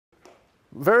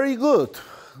Very good.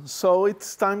 So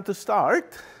it's time to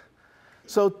start.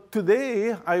 So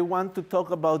today I want to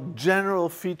talk about general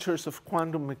features of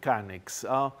quantum mechanics.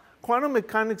 Quantum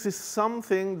mechanics is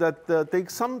something that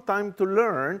takes some time to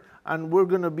learn, and we're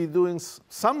going to be doing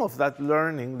some of that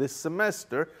learning this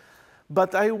semester.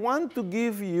 But I want to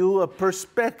give you a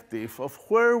perspective of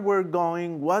where we're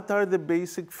going, what are the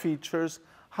basic features,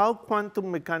 how quantum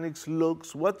mechanics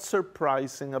looks, what's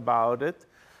surprising about it,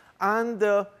 and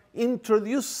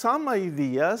introduce some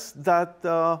ideas that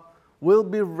will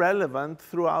be relevant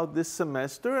throughout this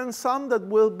semester and some that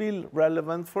will be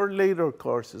relevant for later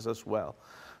courses as well.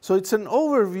 So it's an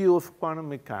overview of quantum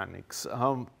mechanics.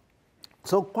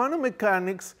 So quantum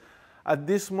mechanics at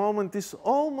this moment is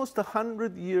almost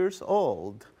 100 years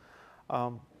old.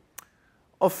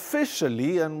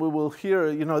 Officially, and we will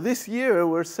hear, this year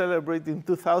we're celebrating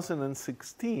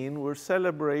 2016, we're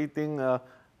celebrating a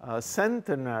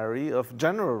centenary of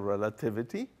general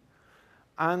relativity.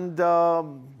 And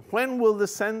when will the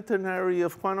centenary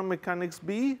of quantum mechanics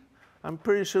be? I'm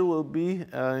pretty sure it will be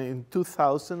in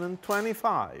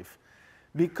 2025.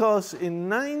 Because in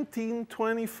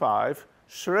 1925,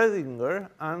 Schrödinger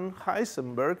and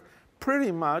Heisenberg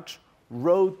pretty much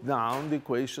wrote down the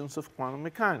equations of quantum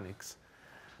mechanics.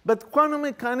 But quantum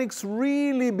mechanics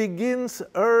really begins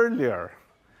earlier.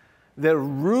 The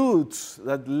roots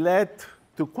that led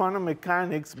to quantum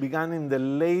mechanics began in the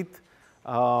late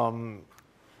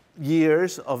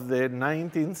years of the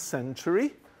 19th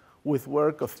century with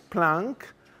work of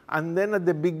Planck, and then at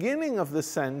the beginning of the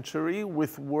century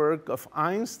with work of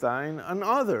Einstein and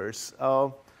others,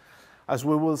 as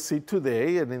we will see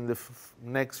today and in the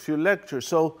next few lectures.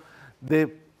 So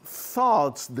the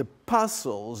thoughts, the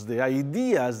puzzles, the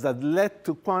ideas that led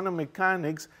to quantum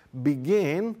mechanics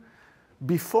begin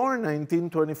before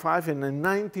 1925, and in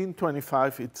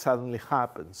 1925 it suddenly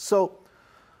happens. So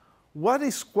what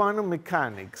is quantum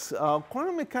mechanics?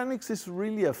 Quantum mechanics is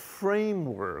really a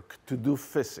framework to do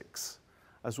physics,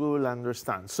 as we will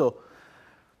understand. So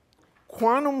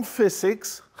quantum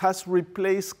physics has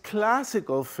replaced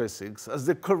classical physics as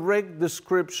the correct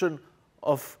description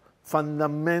of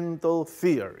fundamental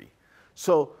theory.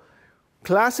 So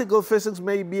classical physics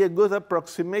may be a good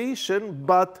approximation,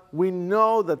 but we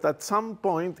know that at some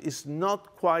point it's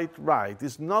not quite right.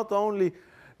 It's not only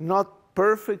not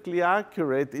perfectly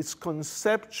accurate, it's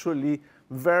conceptually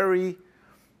very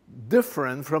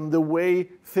different from the way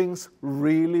things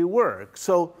really work.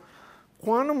 So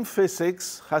quantum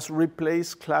physics has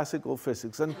replaced classical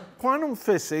physics, and quantum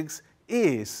physics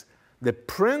is the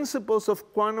principles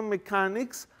of quantum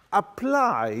mechanics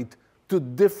applied to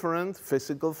different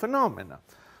physical phenomena.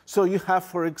 So you have,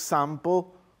 for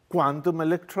example, quantum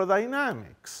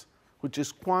electrodynamics, which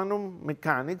is quantum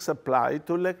mechanics applied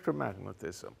to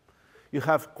electromagnetism. You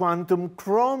have quantum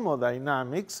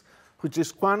chromodynamics, which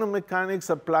is quantum mechanics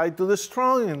applied to the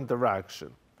strong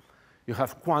interaction. You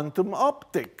have quantum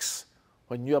optics,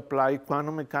 when you apply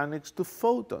quantum mechanics to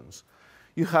photons.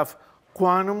 You have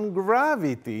quantum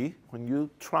gravity, when you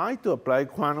try to apply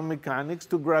quantum mechanics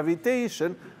to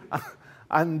gravitation,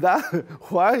 and that,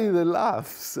 why the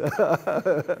laughs?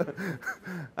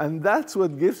 And that's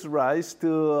what gives rise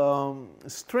to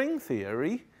string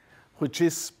theory, which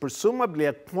is presumably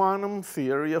a quantum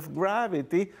theory of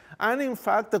gravity, and in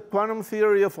fact a quantum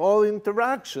theory of all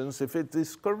interactions, if it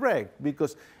is correct,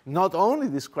 because not only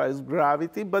describes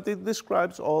gravity, but it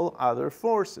describes all other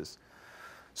forces.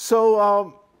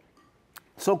 So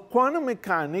quantum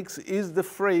mechanics is the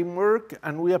framework,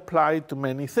 and we apply it to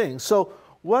many things. So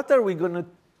what are we going to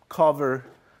cover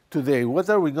today? What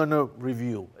are we going to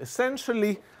review?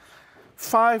 Essentially,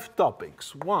 5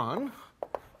 topics. 1,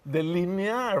 the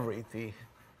linearity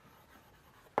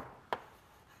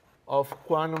of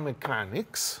quantum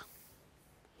mechanics.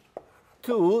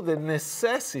 2, the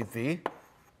necessity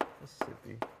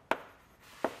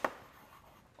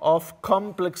of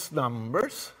complex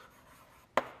numbers.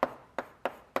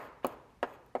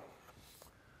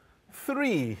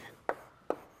 3,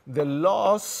 the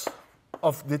laws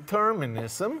of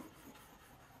determinism.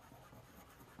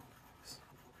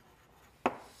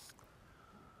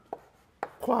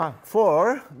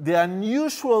 4, the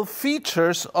unusual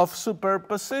features of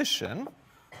superposition.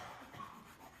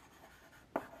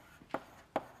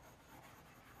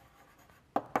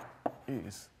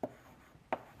 5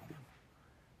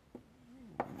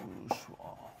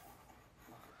 usual.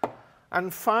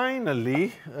 And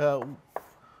finally,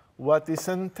 what is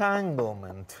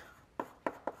entanglement?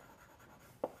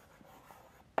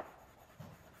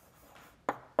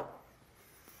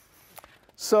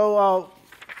 So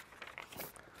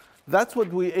that's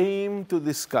what we aim to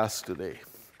discuss today.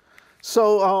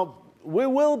 So we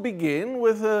will begin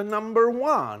with number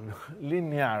 1,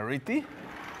 linearity.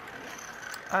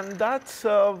 And that's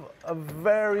a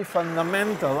very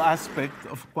fundamental aspect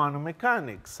of quantum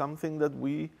mechanics, something that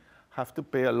we have to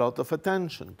pay a lot of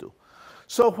attention to.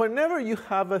 So whenever you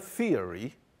have a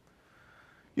theory,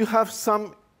 you have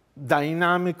some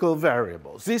dynamical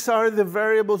variables. These are the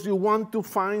variables you want to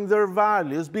find their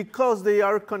values because they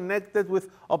are connected with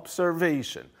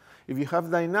observation. If you have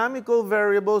dynamical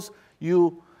variables,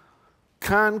 you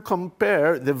can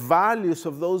compare the values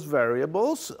of those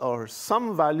variables, or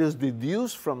some values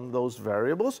deduced from those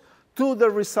variables, to the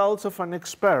results of an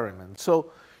experiment.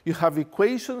 So you have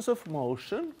equations of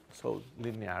motion, so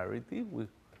linearity.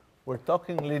 We're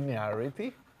talking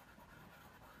linearity.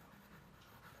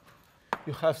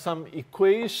 You have some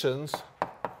equations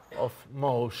of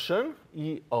motion,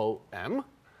 EOM,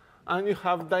 and you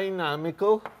have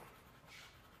dynamical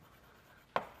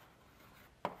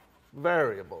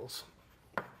variables.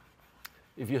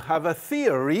 If you have a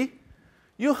theory,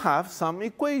 you have some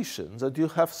equations that you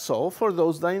have solved for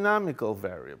those dynamical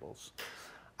variables.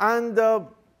 And the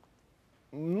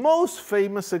most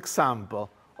famous example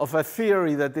of a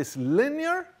theory that is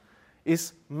linear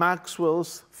is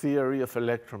Maxwell's theory of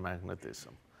electromagnetism.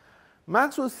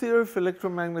 Maxwell's theory of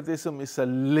electromagnetism is a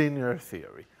linear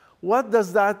theory. What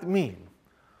does that mean?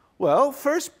 Well,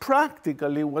 first,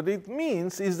 practically, what it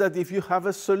means is that if you have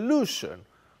a solution,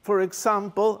 for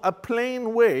example, a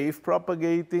plane wave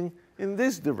propagating in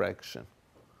this direction,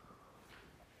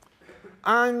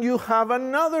 and you have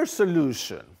another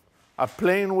solution, a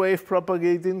plane wave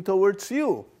propagating towards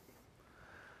you,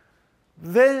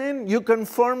 then you can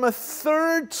form a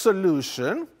third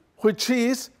solution, which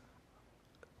is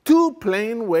 2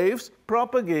 plane waves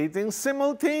propagating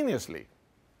simultaneously.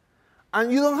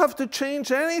 And you don't have to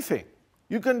change anything.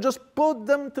 You can just put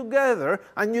them together,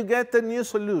 and you get a new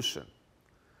solution.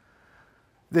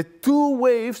 The 2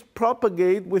 waves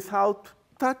propagate without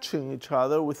touching each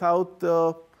other, without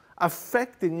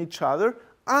affecting each other,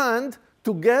 and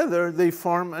together they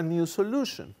form a new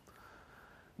solution.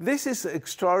 This is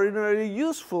extraordinarily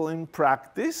useful in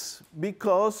practice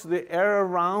because the air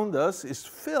around us is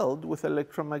filled with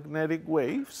electromagnetic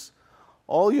waves.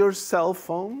 All your cell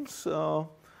phones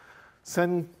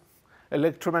send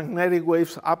electromagnetic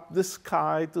waves up the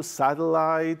sky to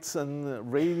satellites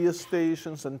and radio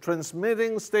stations and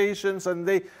transmitting stations,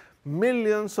 and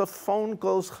millions of phone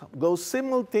calls go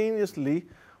simultaneously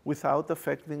without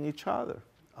affecting each other.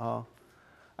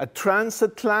 A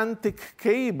transatlantic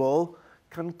cable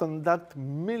can conduct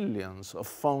millions of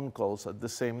phone calls at the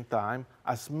same time,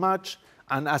 as much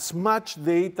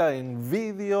data in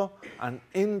video and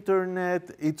internet.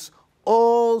 It's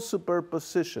all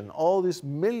superposition. All these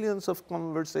millions of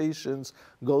conversations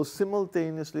go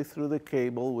simultaneously through the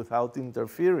cable without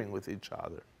interfering with each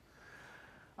other.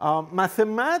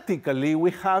 Mathematically,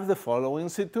 we have the following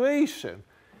situation.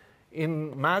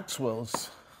 In Maxwell's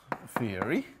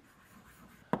theory,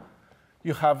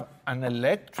 you have an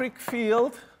electric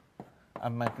field, a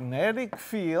magnetic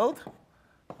field,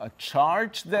 a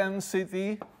charge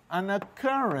density, and a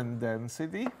current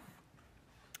density.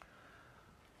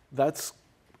 That's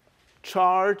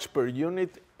charge per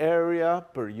unit area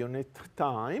per unit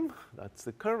time. That's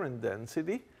the current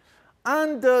density.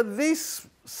 And this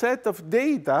set of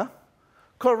data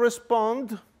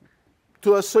correspond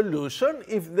to a solution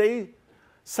if they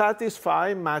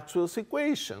satisfy Maxwell's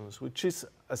equations, which is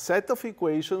a set of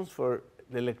equations for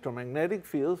the electromagnetic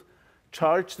field,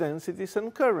 charge densities,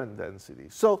 and current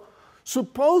densities. So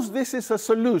suppose this is a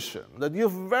solution, that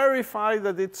you've verified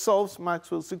that it solves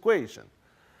Maxwell's equation.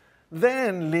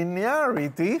 Then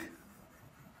linearity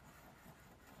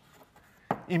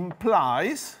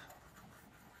implies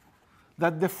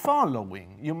that the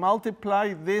following: you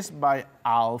multiply this by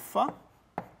alpha,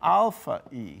 alpha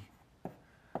E,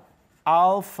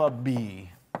 alpha B,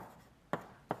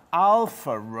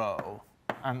 alpha rho,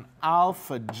 and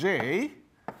alpha J,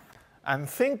 and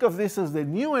think of this as the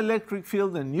new electric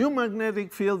field, the new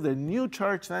magnetic field, the new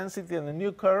charge density, and the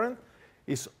new current,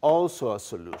 is also a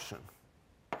solution.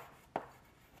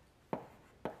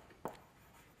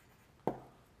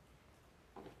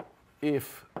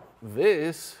 If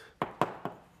this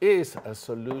is a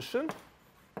solution,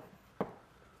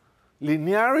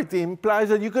 linearity implies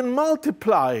that you can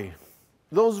multiply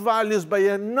those values by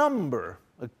a number,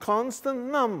 a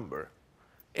constant number,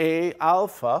 A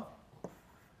alpha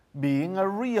being a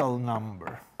real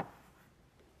number.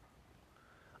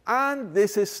 And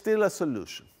this is still a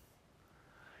solution.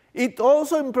 It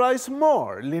also implies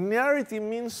more. Linearity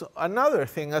means another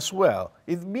thing as well.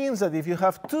 It means that if you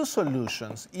have two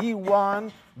solutions,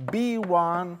 E1,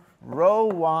 B1, rho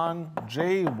 1,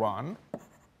 J1,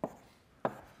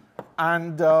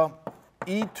 and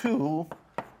E2,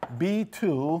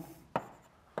 B2,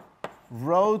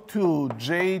 rho 2,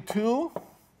 J2,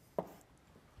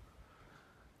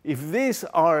 if these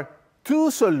are two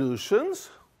solutions,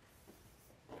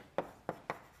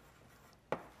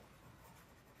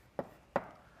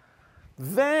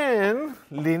 then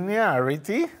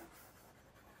linearity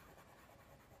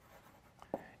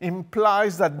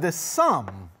implies that the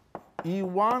sum,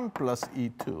 E1 plus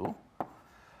E2,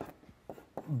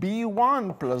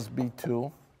 B1 plus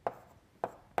B2,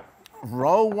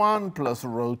 rho 1 plus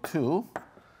rho 2,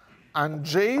 and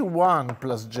J1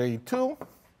 plus J2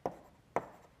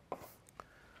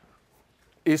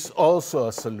 is also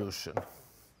a solution.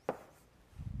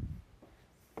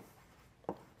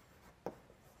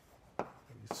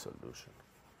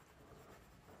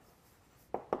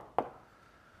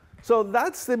 So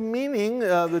that's the meaning,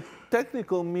 the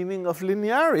technical meaning of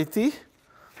linearity.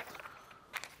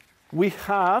 We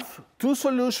have two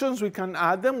solutions, we can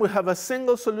add them. We have a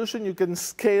single solution, you can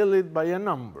scale it by a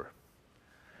number.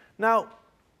 Now,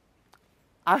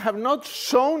 I have not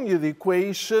shown you the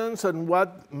equations and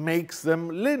what makes them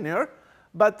linear,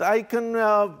 but I can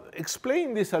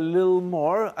explain this a little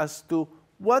more as to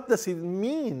what does it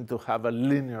mean to have a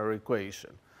linear equation.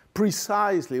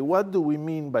 Precisely, what do we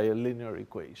mean by a linear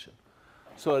equation?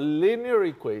 So a linear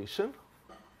equation,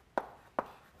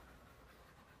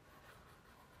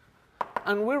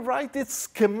 and we write it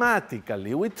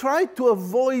schematically. We try to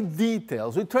avoid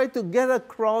details. We try to get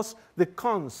across the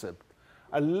concept.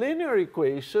 A linear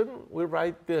equation, we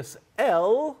write this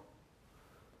L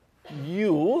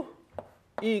u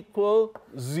equal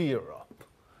 0,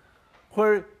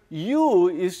 where u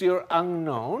is your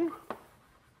unknown,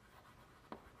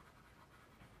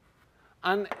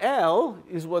 and L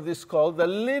is what is called the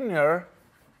linear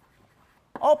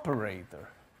operator.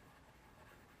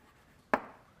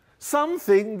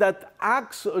 Something that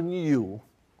acts on u.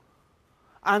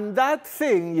 And that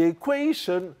thing, the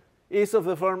equation, is of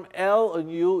the form L on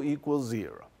u equals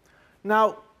 0.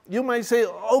 Now, you might say,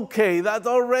 OK, that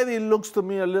already looks to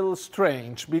me a little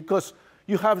strange, because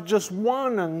you have just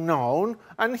one unknown,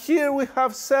 and here we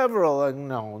have several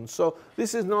unknowns. So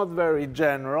this is not very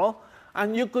general.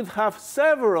 And you could have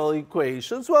several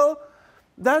equations. Well,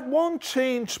 that won't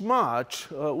change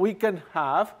much. We can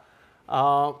have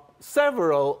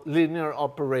several linear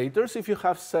operators if you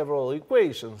have several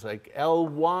equations, like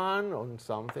L1 on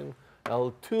something,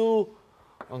 L2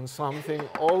 on something,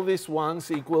 all these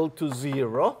ones equal to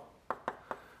 0,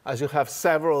 as you have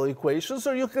several equations.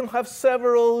 Or you can have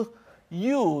several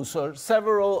u's or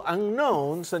several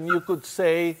unknowns, and you could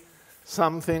say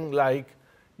something like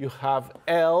you have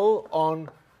L on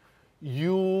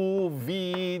u,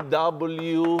 v,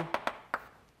 w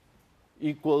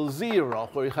equals 0,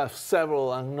 where you have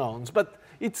several unknowns. But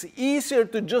it's easier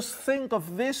to just think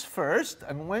of this first,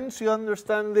 and once you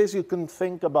understand this, you can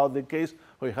think about the case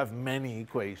where you have many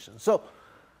equations. So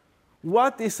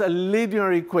what is a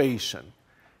linear equation?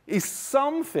 It's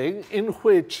something in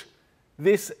which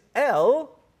this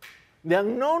L, the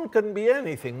unknown can be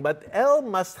anything, but L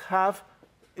must have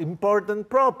important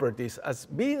properties. As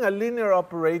being a linear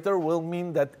operator will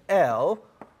mean that L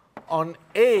on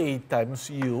A times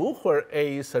U, where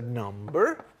A is a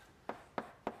number,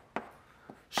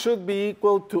 should be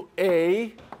equal to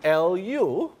A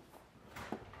LU,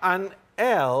 and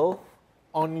L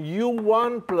on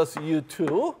U1 plus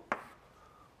U2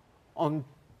 on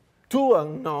two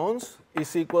unknowns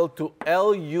is equal to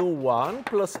LU1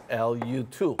 plus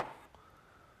LU2.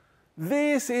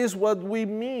 This is what we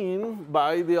mean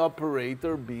by the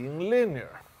operator being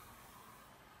linear.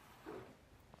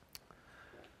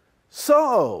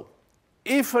 So,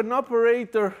 if an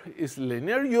operator is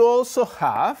linear, you also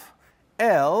have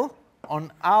L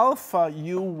on alpha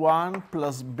U1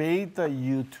 plus beta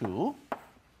U2.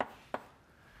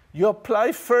 You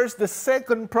apply first the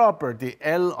second property,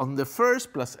 L on the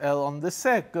first plus L on the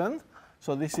second.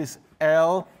 So this is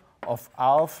L of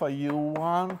alpha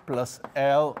U1 plus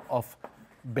L of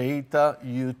beta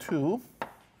U2.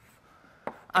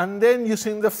 And then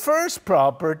using the first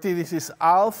property, this is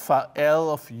alpha L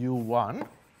of U1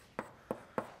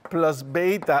 plus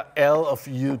beta L of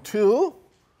U2.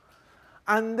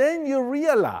 And then you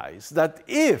realize that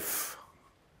if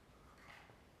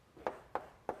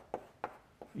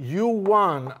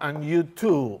U1 and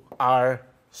U2 are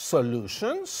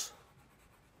solutions,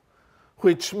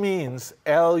 which means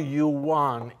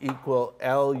LU1 equal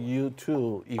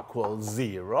LU2 equals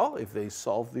 0, if they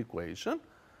solve the equation,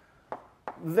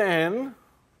 then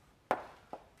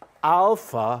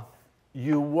alpha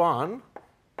U1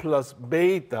 plus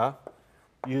beta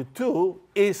U2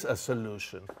 is a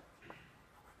solution.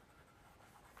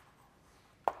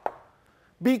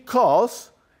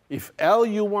 Because if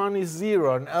LU1 is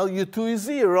 0 and LU2 is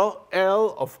 0,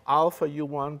 L of alpha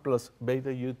U1 plus beta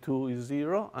U2 is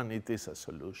 0, and it is a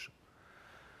solution.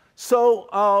 So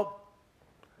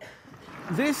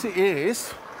this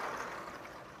is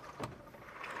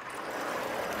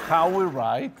how we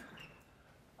write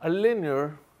a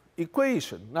linear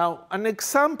equation. Now, an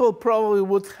example probably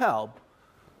would help.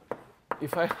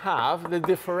 If I have the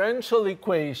differential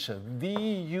equation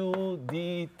du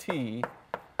dt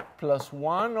plus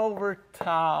 1 over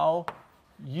tau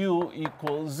u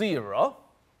equals 0,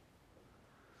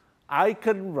 I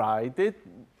can write it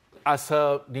as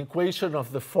an equation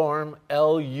of the form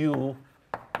Lu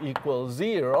equals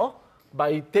 0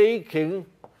 by taking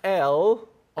L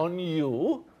on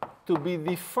u to be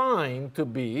defined to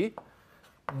be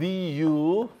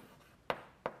du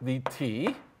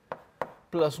dt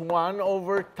plus 1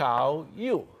 over tau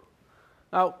u.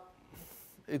 Now,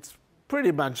 it's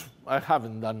pretty much, I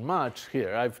haven't done much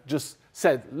here. I've just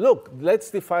said, look, let's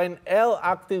define L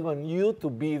acting on u to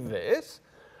be this,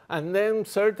 and then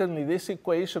certainly this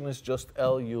equation is just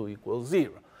Lu equals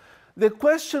 0. The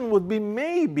question would be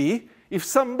maybe if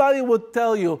somebody would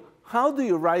tell you, how do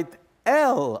you write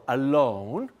L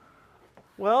alone?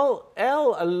 Well,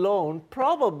 L alone,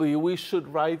 probably we should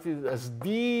write it as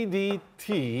d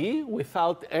dt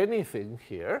without anything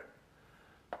here,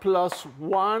 plus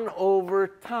 1 over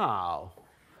tau.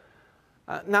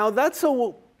 Now, that's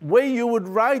a way you would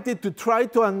write it to try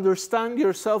to understand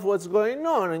yourself what's going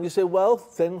on. And you say, well,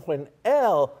 then when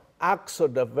L acts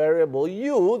on the variable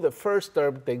u, the first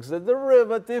term takes the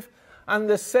derivative, and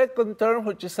the second term,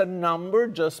 which is a number,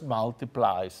 just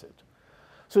multiplies it.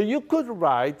 So you could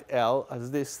write L as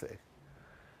this thing.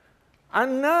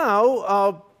 And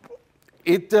now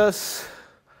it is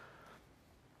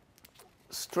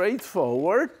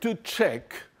straightforward to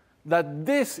check that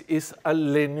this is a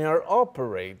linear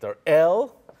operator.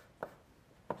 L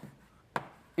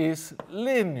is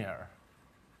linear.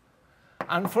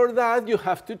 And for that, you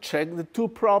have to check the two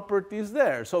properties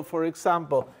there. So for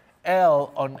example,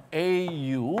 L on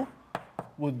AU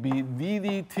would be d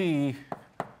dt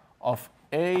of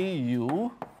AU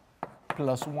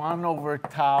plus 1 over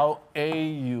tau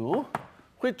AU,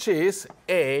 which is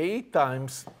A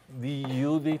times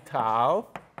du d tau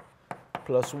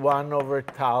plus 1 over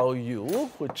tau u,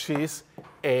 which is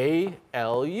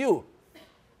ALU.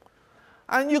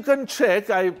 And you can check,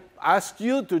 I asked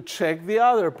you to check the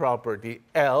other property.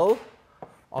 L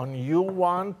on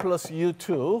u1 plus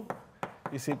u2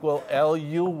 is equal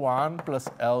LU1 plus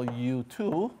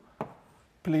LU2.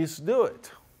 Please do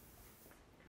it.